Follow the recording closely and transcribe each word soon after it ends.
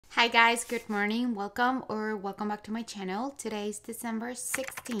Hi guys, good morning. Welcome back to my channel. Today is December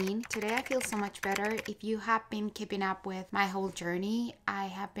 16. Today I feel so much better. If you have been keeping up with my whole journey, I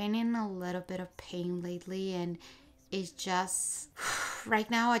have been in a little bit of pain lately, and it's just right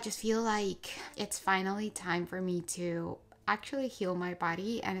now I just feel like it's finally time for me to actually heal my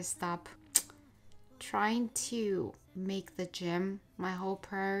body and stop trying to make the gym my whole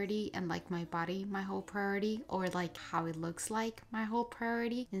priority and like my body my whole priority, or like how it looks like my whole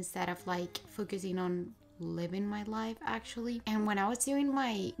priority, instead of like focusing on living my life actually. And when I was doing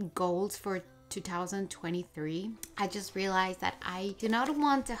my goals for 2023, I just realized that I do not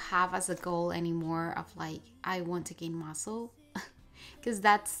want to have as a goal anymore of like I want to gain muscle, because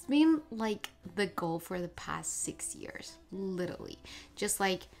that's been like the goal for the past 6 years, literally. Just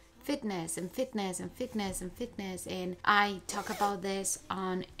like fitness and fitness and fitness and fitness. And I talk about this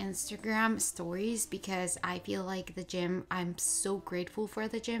on Instagram stories because I feel like the gym, I'm so grateful for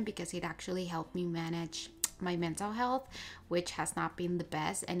the gym because it actually helped me manage my mental health, which has not been the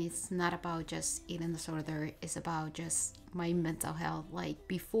best. And it's not about just eating disorder, it's about just my mental health. Like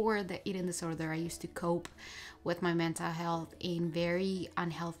before the eating disorder, I used to cope with my mental health in very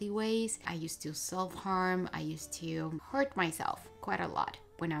unhealthy ways. I used to self-harm, I used to hurt myself quite a lot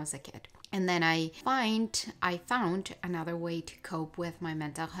when I was a kid. And then I found another way to cope with my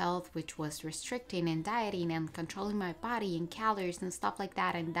mental health, which was restricting and dieting and controlling my body and calories and stuff like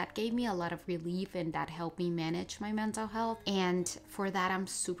that. And that gave me a lot of relief, and that helped me manage my mental health. And for that, I'm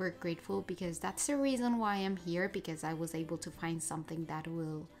super grateful, because that's the reason why I'm here, because I was able to find something that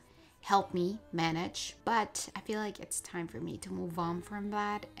will help me manage. But I feel like it's time for me to move on from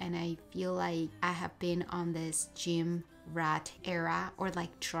that. And I feel like I have been on this gym rat era, or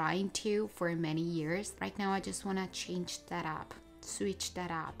like trying to, for many years. Right now I just want to change that up, switch the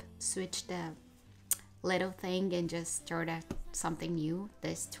little thing and just start something new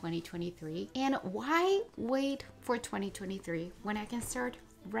this 2023. And why wait for 2023 when I can start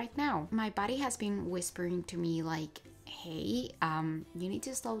right now? My body has been whispering to me like, hey, you need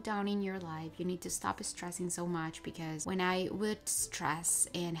to slow down in your life. You need to stop stressing so much. Because when I would stress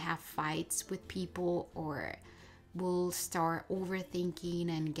and have fights with people, or will start overthinking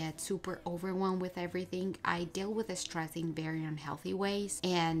and get super overwhelmed with everything, I deal with the stress in very unhealthy ways.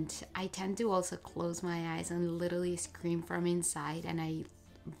 And I tend to also close my eyes and literally scream from inside, and I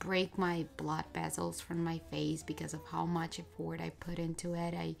break my blood vessels from my face because of how much effort I put into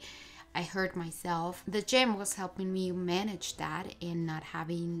it. I hurt myself. The gym was helping me manage that and not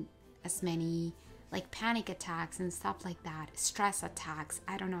having as many like panic attacks and stuff like that, stress attacks,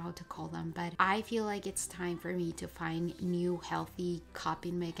 I don't know how to call them. But I feel like it's time for me to find new healthy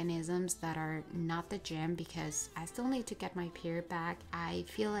coping mechanisms that are not the gym, because I still need to get my period back. I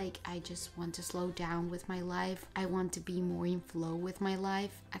feel like I just want to slow down with my life. I want to be more in flow with my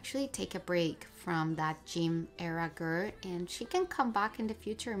life, actually take a break from that gym era girl, and she can come back in the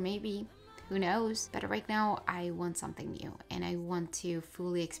future maybe. Who knows? But right now I want something new, and I want to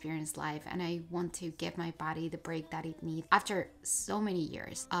fully experience life, and I want to give my body the break that it needs after so many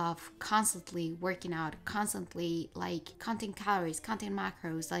years of constantly working out, constantly like counting calories, counting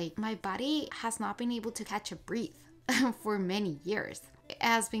macros. Like my body has not been able to catch a breath for many years. It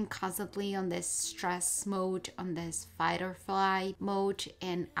has been constantly on this stress mode, on this fight or flight mode,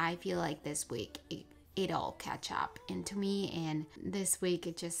 and I feel like this week it all catch up into me. And this week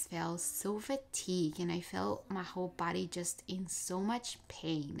it just felt so fatigued, and I felt my whole body just in so much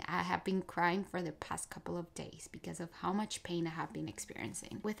pain. I have been crying for the past couple of days because of how much pain I have been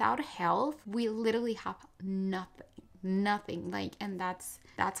experiencing. Without health, we literally have nothing. Like, and that's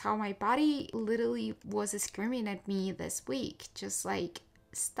how my body literally was screaming at me this week, just like,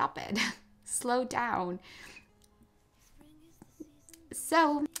 stop it. Slow down.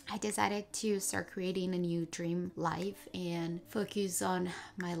 So I decided to start creating a new dream life and focus on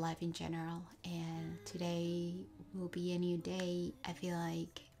my life in general. And today will be a new day. I feel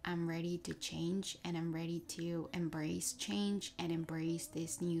like I'm ready to change, and I'm ready to embrace change and embrace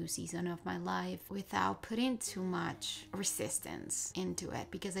this new season of my life without putting too much resistance into it,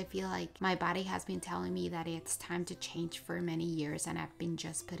 because I feel like my body has been telling me that it's time to change for many years, and I've been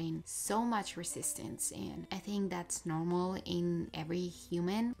just putting so much resistance in. I think that's normal in every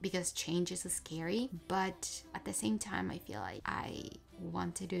human, because change is scary, but at the same time I feel like I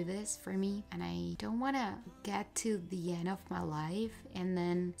want to do this for me, and I don't want to get to the end of my life and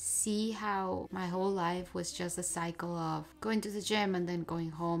then see how my whole life was just a cycle of going to the gym and then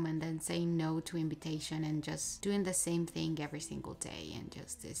going home and then saying no to invitation and just doing the same thing every single day, and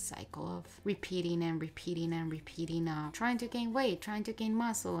just this cycle of repeating and repeating and repeating of trying to gain weight, trying to gain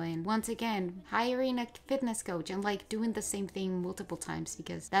muscle, and once again hiring a fitness coach and like doing the same thing multiple times,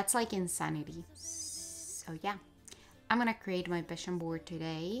 because that's like insanity. So yeah, I'm gonna create my vision board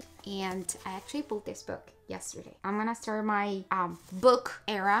today, and I actually bought this book yesterday. I'm gonna start my book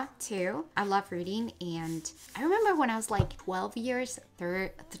era too. I love reading, and I remember when I was like 13 years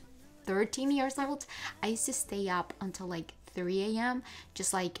old, I used to stay up until like 3 a.m.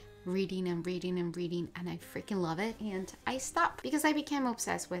 just like reading and reading and reading, and I freaking love it. And I stopped because I became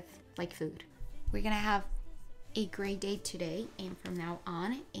obsessed with like food. We're gonna have a great day today and from now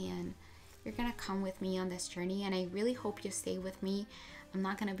on, and you're gonna come with me on this journey, and I really hope you stay with me. I'm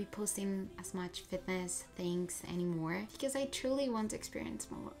not gonna be posting as much fitness things anymore because I truly want to experience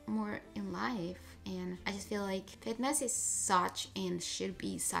more in life, and I just feel like fitness is such and should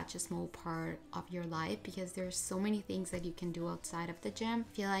be such a small part of your life because there's so many things that you can do outside of the gym.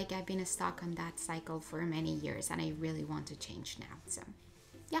 I feel like I've been stuck on that cycle for many years, and I really want to change now. So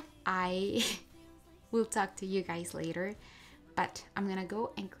yeah, I will talk to you guys later. But I'm gonna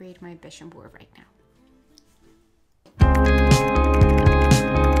go and create my vision board right now.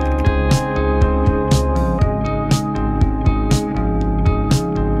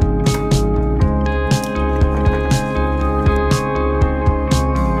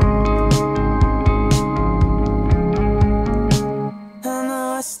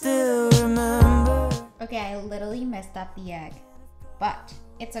 Okay, I literally messed up the egg, but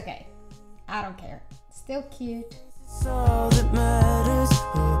it's okay. I don't care. Still cute. It's all that matters.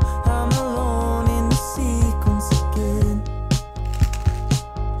 Oh, I'm alone in the sequence again.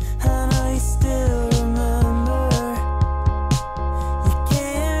 And I still remember. You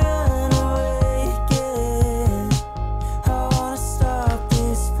can't run away again. I wanna stop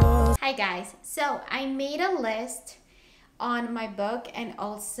this for. Hi guys, so I made a list on my book, and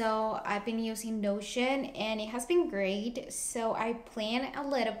also I've been using Notion, and it has been great. So I plan a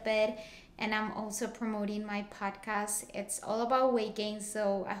little bit, and I'm also promoting my podcast. It's all about weight gain,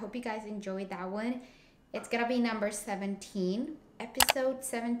 so I hope you guys enjoyed that one. It's gonna be number 17, episode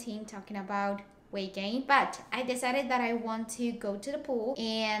 17, talking about weight gain. But I decided that I want to go to the pool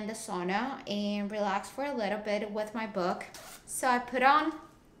and the sauna and relax for a little bit with my book. So I put on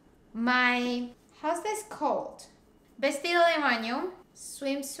my, how's this called? Vestido de baño,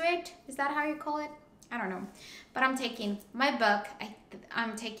 swimsuit, is that how you call it? I don't know, but I'm taking my book,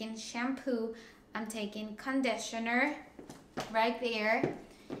 I'm taking shampoo, I'm taking conditioner right there,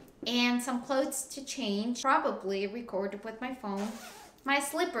 and some clothes to change, probably record with my phone, my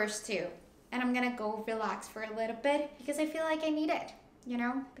slippers too, and I'm gonna go relax for a little bit because I feel like I need it, you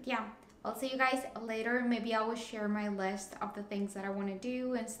know? But yeah, I'll see you guys later. Maybe I will share my list of the things that I want to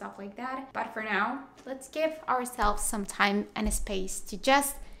do and stuff like that. But for now, let's give ourselves some time and space to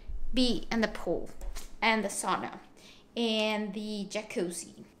just be in the pool and the sauna and the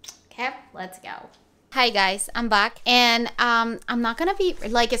jacuzzi. Okay, let's go. Hi guys, I'm back, and I'm not gonna be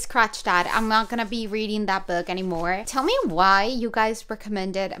like scratch that. I'm not gonna be reading that book anymore. Tell me why you guys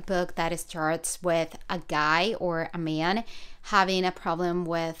recommended a book that starts with a guy or a man having a problem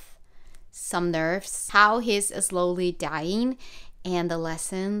with some nerves, how he's slowly dying, and the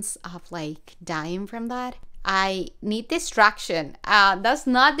lessons of like dying from that. I need distraction. That's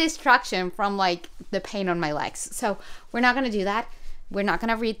not distraction from like the pain on my legs. So we're not gonna do that. We're not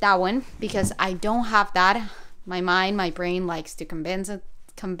gonna read that one because I don't have that. My mind, my brain likes to convince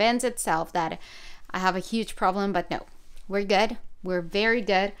itself that I have a huge problem, but no, we're good. We're very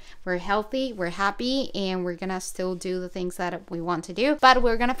good. We're healthy. We're happy, and we're gonna still do the things that we want to do. But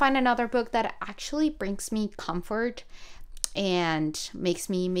we're gonna find another book that actually brings me comfort and makes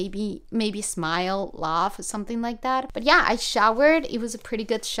me maybe smile, laugh, something like that. But yeah, I showered. It was a pretty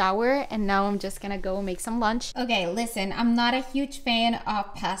good shower, and now I'm just gonna go make some lunch. Okay, listen, I'm not a huge fan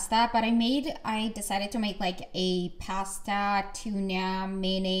of pasta, but I decided to make like a pasta, tuna,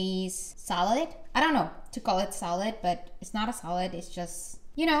 mayonnaise salad. I don't know to call it salad, but it's not a salad. It's just,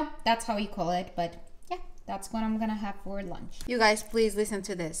 you know, that's how you call it. But yeah, that's what I'm gonna have for lunch. You guys, please listen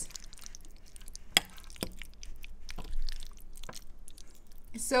to this.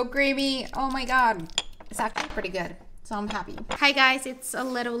 It's so creamy. Oh my god. It's actually pretty good. So I'm happy. Hi guys, it's a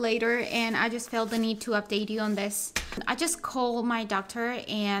little later and I just felt the need to update you on this. I just called my doctor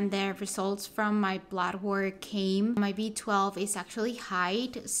and the results from my blood work came. My B12 is actually high,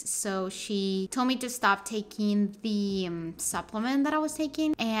 so she told me to stop taking the supplement that I was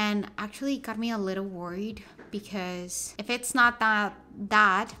taking, and actually got me a little worried because if it's not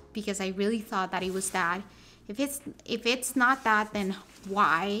that, because I really thought that it was that. If it's not that, then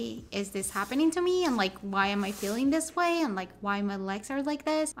why is this happening to me? And like, why am I feeling this way? And like, why my legs are like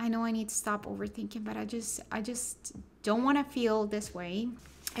this? I know I need to stop overthinking, but I just don't want to feel this way.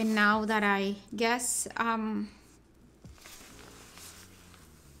 And now that I guess,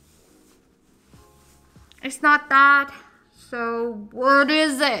 it's not that. So what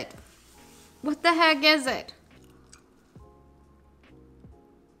is it? What the heck is it?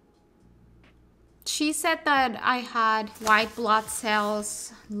 She said that I had white blood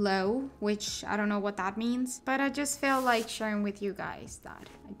cells low, which I don't know what that means, but I just feel like sharing with you guys that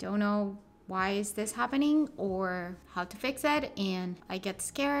I don't know why is this happening or how to fix it, and I get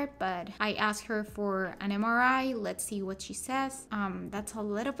scared, but I asked her for an MRI. Let's see what she says. That's a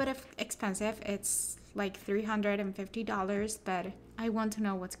little bit expensive. It's like $350, but I want to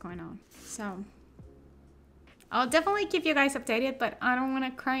know what's going on. So I'll definitely keep you guys updated, but I don't want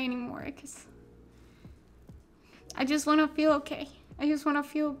to cry anymore because I just want to feel okay. I just want to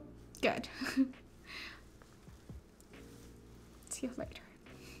feel good. See you later.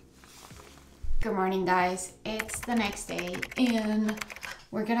 Good morning, guys. It's the next day and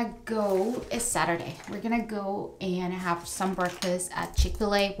we're gonna go, it's Saturday. We're gonna go and have some breakfast at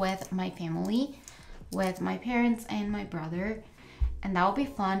Chick-fil-A with my family, with my parents and my brother. And that will be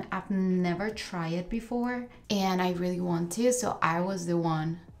fun. I've never tried it before and I really want to. So I was the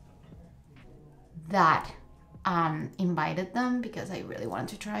one that invited them because I really wanted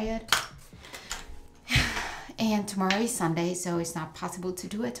to try it. And tomorrow is Sunday, so it's not possible to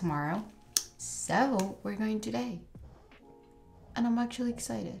do it tomorrow. So we're going today. And I'm actually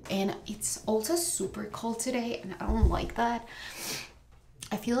excited. And it's also super cold today and I don't like that.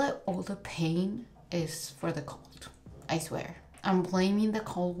 I feel like all the pain is for the cold. I swear. I'm blaming the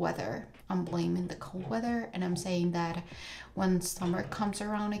cold weather. I'm blaming the cold weather, and I'm saying that when summer comes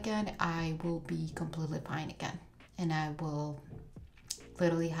around again, I will be completely fine again. And I will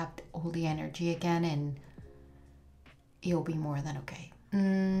literally have all the energy again and it'll be more than okay.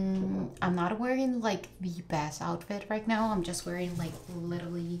 I'm not wearing like the best outfit right now. I'm just wearing like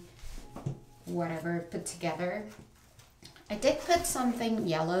literally whatever put together. I did put something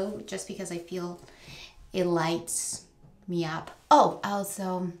yellow just because I feel it lights me up. Oh,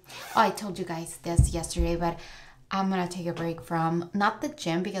 also, I told you guys this yesterday, but I'm gonna take a break from not the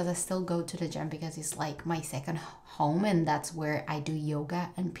gym because I still go to the gym because it's like my second home and that's where I do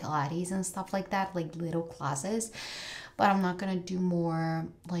yoga and Pilates and stuff like that, like little classes. But I'm not gonna do more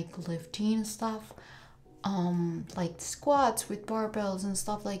like lifting stuff, like squats with barbells and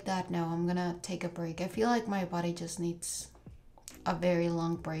stuff like that. No, I'm gonna take a break. I feel like my body just needs a very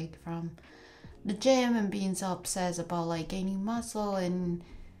long break from the gym and being so obsessed about like gaining muscle and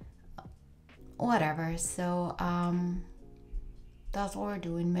whatever. So that's what we're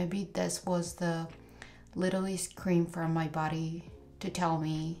doing. Maybe this was the literally scream from my body to tell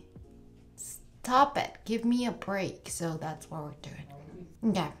me stop it, give me a break. So that's what we're doing.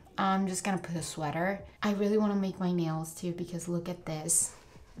 Yeah, I'm just gonna put a sweater. I really want to make my nails too because look at this,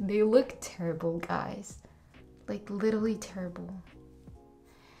 they look terrible, guys, like literally terrible.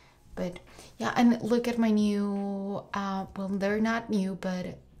 But yeah, and look at my new, well, they're not new,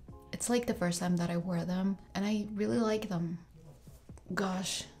 but it's like the first time that I wear them and I really like them.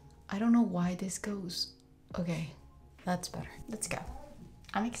 Gosh, I don't know why this goes. Okay, that's better. Let's go.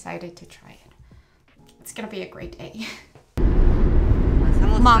 I'm excited to try it. It's gonna be a great day.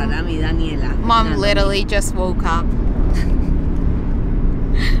 Mom literally just woke up.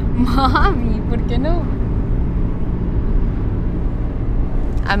 Mommy, ¿por qué no?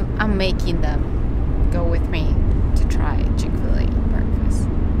 I'm making them go with me to try Chick-fil-A breakfast.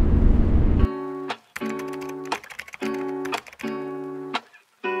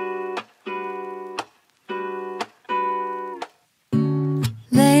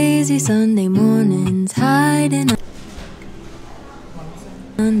 Lazy Sunday mornings, hiding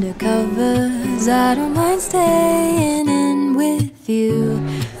under covers. I don't mind staying in with you.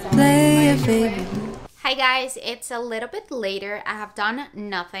 Play your favorite. Hi guys, it's a little bit later. I have done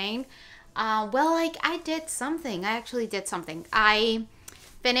nothing. Well, like I did something. I actually did something. I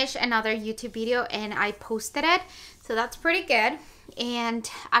finished another YouTube video and I posted it. So that's pretty good. And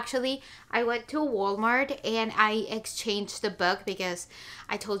actually I went to Walmart and I exchanged the book because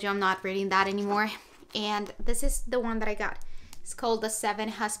I told you I'm not reading that anymore. and this is the one that I got. It's called The 7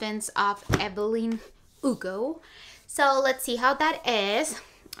 Husbands of Evelyn Hugo. So let's see how that is.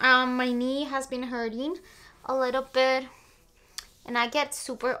 My knee has been hurting a little bit, and I get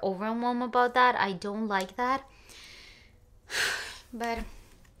super overwhelmed about that. I don't like that, but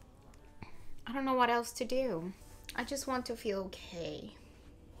I don't know what else to do. I just want to feel okay.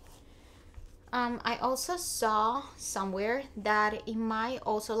 I also saw somewhere that it might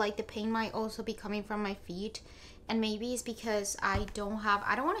also, like, the pain might also be coming from my feet, and maybe it's because I don't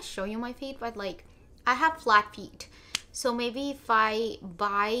want to show you my feet, but like I have flat feet. So maybe if I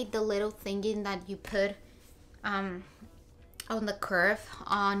buy the little thingy that you put on the curve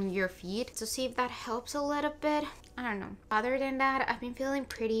on your feet to see if that helps a little bit. I don't know. Other than that, I've been feeling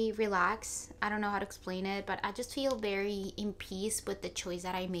pretty relaxed. I don't know how to explain it, but I just feel very in peace with the choice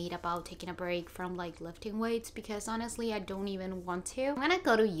that I made about taking a break from like lifting weights, because honestly I don't even want to. I'm gonna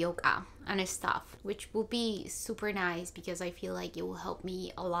go to yoga and stuff, which will be super nice because I feel like it will help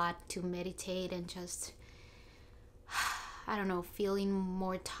me a lot to meditate and just, I don't know, feeling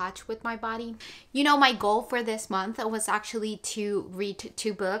more touch with my body. You know, my goal for this month was actually to read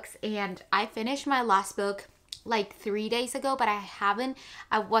 2 books, and I finished my last book like 3 days ago, but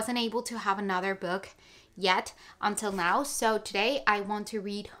I wasn't able to have another book yet until now. So today I want to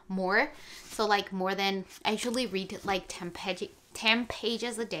read more. So like more than, I usually read like 10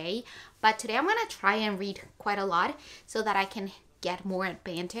 pages a day, but today I'm gonna try and read quite a lot so that I can get more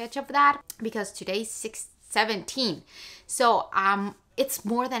advantage of that, because today's 17. So it's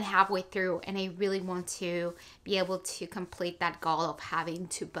more than halfway through, and I really want to be able to complete that goal of having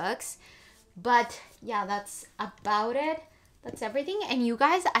 2 books. But yeah, that's about it. That's everything. And you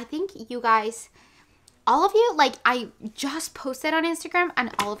guys, I think you guys, all of you, like, I just posted on Instagram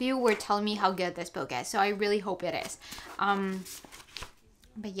and all of you were telling me how good this book is, so I really hope it is.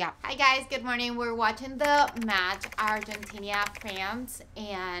 But yeah. Hi guys, good morning. We're watching the match, Argentina, France,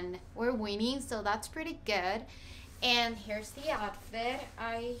 and we're winning, so that's pretty good. And here's the outfit.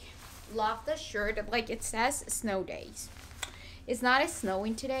 I love the shirt. Like, it says snow days. It's not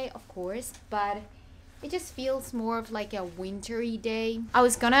snowing today, of course, but it just feels more of like a wintry day. I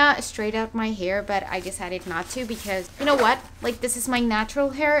was gonna straighten out my hair, but I decided not to, because you know what? Like, this is my natural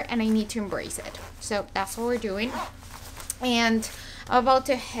hair and I need to embrace it. So that's what we're doing. And I'm about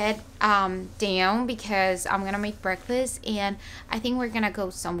to head down because I'm gonna make breakfast, and I think we're gonna go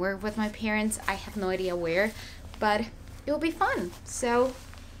somewhere with my parents. I have no idea where, but it will be fun. So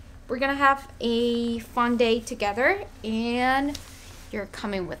we're gonna have a fun day together, and you're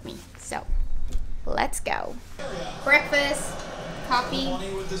coming with me. So let's go. Breakfast, coffee.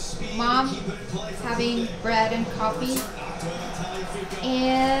 Mom having bread and coffee.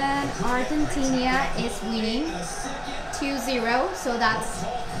 And Argentina is winning 2-0, so that's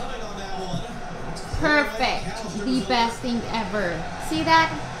perfect. The best thing ever. See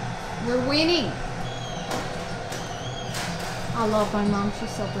that? We're winning. I love my mom, she's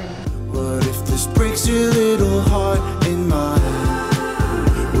so pretty. What if this breaks your little heart in mine?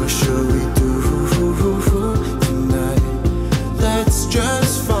 What should we do tonight? Let's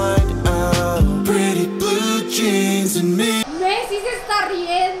just find out. Pretty blue jeans and me. Messi se está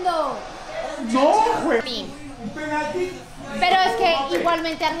riendo. No, güey. Sí. Un penalti. Pero es que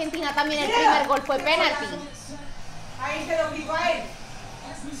igualmente Argentina también el primer gol fue penalti. Ahí se lo quitó a él.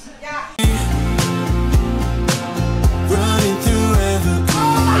 Ya. Running through evergreen.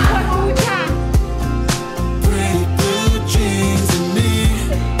 Pretty blue jeans and me.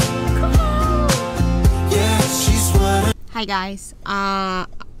 Yeah, she's what. Hi guys,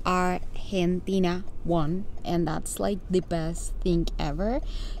 Argentina won, and that's like the best thing ever.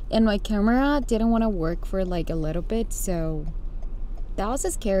 And my camera didn't want to work for like a little bit, so that was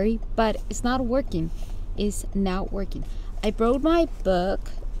scary, but it's not working. It's now working. I brought my book,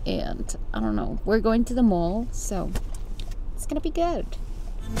 and I don't know, we're going to the mall, so it's gonna be good.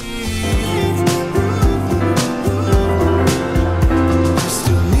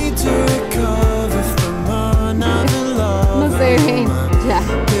 Still need to recover from another love.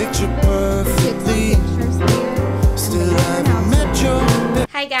 Yeah. Picture perfectly. Still haven't met your.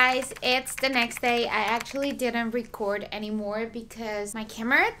 Hi guys, it's the next day. I actually didn't record anymore because my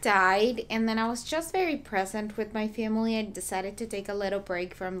camera died, and then I was just very present with my family. I decided to take a little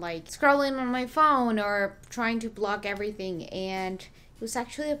break from like scrolling on my phone or trying to block everything, and it was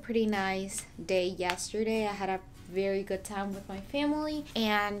actually a pretty nice day yesterday. I had a very good time with my family,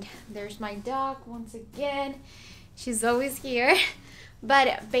 and there's my dog once again. She's always here.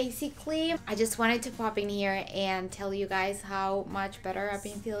 But basically, I just wanted to pop in here and tell you guys how much better I've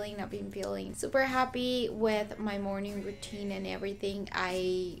been feeling. I've been feeling super happy with my morning routine and everything.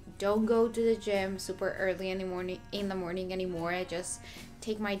 I don't go to the gym super early in the morning anymore. I just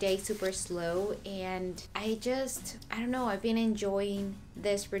take my day super slow, and I don't know, I've been enjoying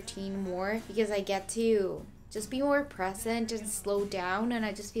this routine more because I get to just be more present and slow down, and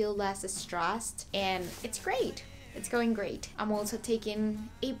I just feel less stressed, and it's great. It's going great. I'm also taking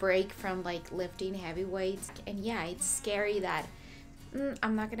a break from like lifting heavy weights, and yeah, it's scary that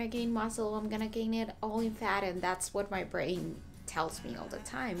I'm not gonna gain muscle, I'm gonna gain it all in fat, and that's what my brain tells me all the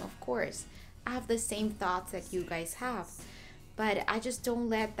time. Of course, I have the same thoughts that you guys have, but I just don't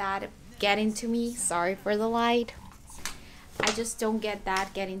let that get into me. Sorry for the light. I just don't get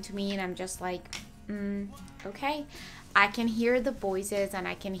that get into me, and I'm just like, okay. I can hear the voices, and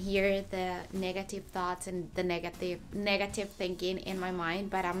I can hear the negative thoughts and the negative thinking in my mind,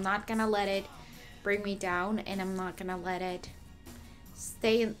 but I'm not gonna let it bring me down, and I'm not gonna let it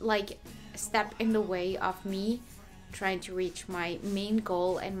step in the way of me trying to reach my main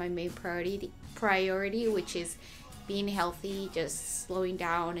goal and my main priority, which is being healthy, just slowing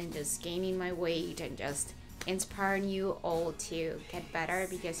down and just gaining my weight, and just inspiring you all to get better.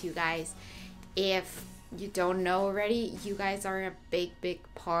 Because you guys, if you don't know already, you guys are a big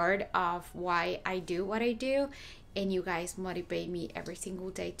part of why I do what I do, and you guys motivate me every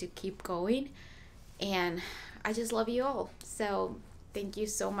single day to keep going, and I just love you all. So thank you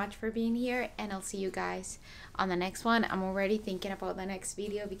so much for being here, and I'll see you guys on the next one. I'm already thinking about the next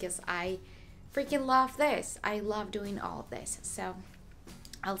video because I freaking love this. I love doing all of this. So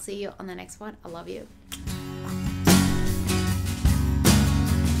I'll see you on the next one. I love you.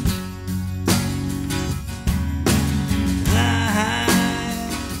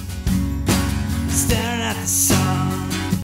 Staring at the